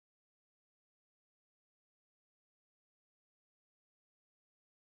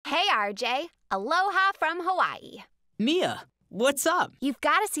Hey, RJ. Aloha from Hawaii. Mia, what's up? You've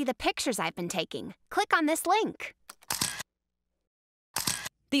got to see the pictures I've been taking. Click on this link.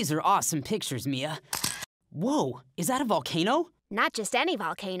 These are awesome pictures, Mia. Whoa, is that a volcano? Not just any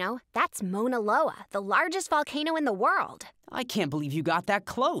volcano. That's Mauna Loa, the largest volcano in the world. I can't believe you got that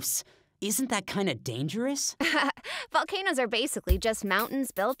close. Isn't that kind of dangerous? Volcanoes are basically just mountains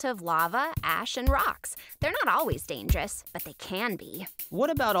built of lava, ash, and rocks. They're not always dangerous, but they can be.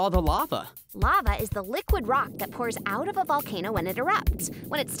 What about all the lava? Lava is the liquid rock that pours out of a volcano when it erupts.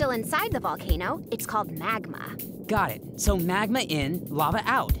 When it's still inside the volcano, it's called magma. Got it. So magma in, lava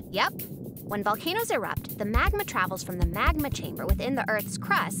out. Yep. When volcanoes erupt, the magma travels from the magma chamber within the Earth's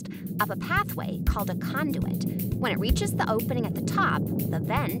crust up a pathway called a conduit. When it reaches the opening at the top, the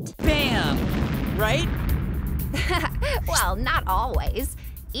vent... Bam! Right? Well, not always.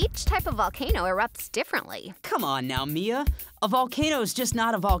 Each type of volcano erupts differently. Come on now, Mia. A volcano's just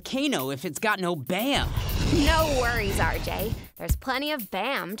not a volcano if it's got no bam. No worries, RJ. There's plenty of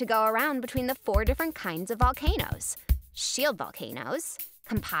bam to go around between the 4 different kinds of volcanoes. Shield volcanoes,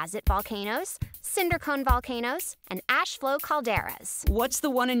 composite volcanoes, cinder cone volcanoes, and ash flow calderas. What's the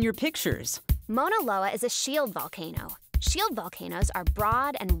one in your pictures? Mauna Loa is a shield volcano. Shield volcanoes are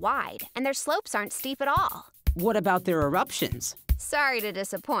broad and wide, and their slopes aren't steep at all. What about their eruptions? Sorry to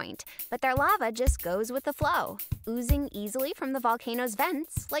disappoint, but their lava just goes with the flow, oozing easily from the volcano's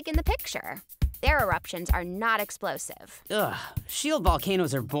vents, like in the picture. Their eruptions are not explosive. Ugh, shield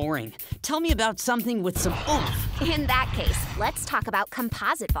volcanoes are boring. Tell me about something with some oomph. In that case, let's talk about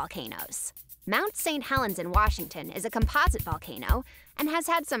composite volcanoes. Mount St. Helens in Washington is a composite volcano and has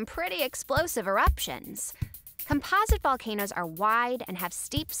had some pretty explosive eruptions. Composite volcanoes are wide and have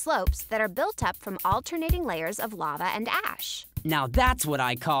steep slopes that are built up from alternating layers of lava and ash. Now that's what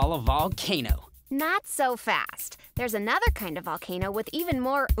I call a volcano. Not so fast. There's another kind of volcano with even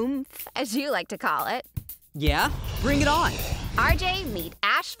more oomph, as you like to call it. Yeah? Bring it on. RJ, meet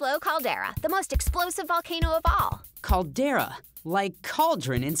ash flow caldera, the most explosive volcano of all. Caldera, like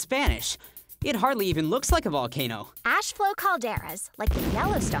cauldron in Spanish. It hardly even looks like a volcano. Ash flow calderas, like the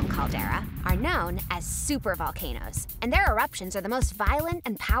Yellowstone caldera, are known as supervolcanoes, and their eruptions are the most violent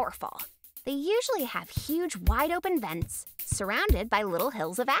and powerful. They usually have huge, wide-open vents surrounded by little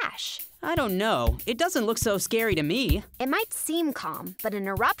hills of ash. I don't know. It doesn't look so scary to me. It might seem calm, but an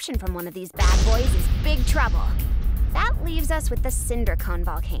eruption from one of these bad boys is big trouble. That leaves us with the cinder cone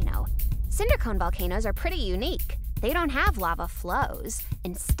volcano. Cinder cone volcanoes are pretty unique. They don't have lava flows.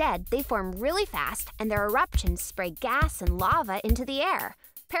 Instead, they form really fast, and their eruptions spray gas and lava into the air.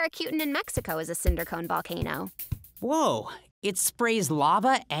 Paracutin in Mexico is a cinder cone volcano. Whoa, it sprays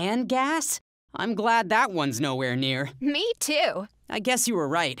lava and gas? I'm glad that one's nowhere near. Me too. I guess you were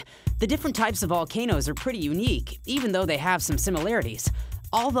right. The different types of volcanoes are pretty unique, even though they have some similarities.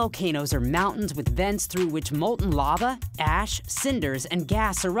 All volcanoes are mountains with vents through which molten lava, ash, cinders, and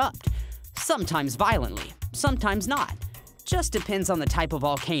gas erupt. Sometimes violently, sometimes not. Just depends on the type of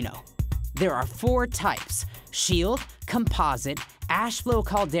volcano. There are 4 types: shield, composite, ash flow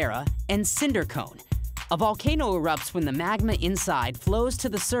caldera, and cinder cone. A volcano erupts when the magma inside flows to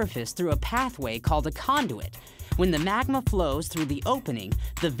the surface through a pathway called a conduit. When the magma flows through the opening,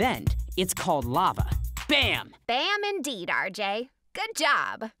 the vent, it's called lava. Bam! Bam indeed, RJ. Good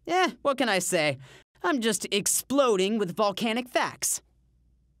job. What can I say? I'm just exploding with volcanic facts.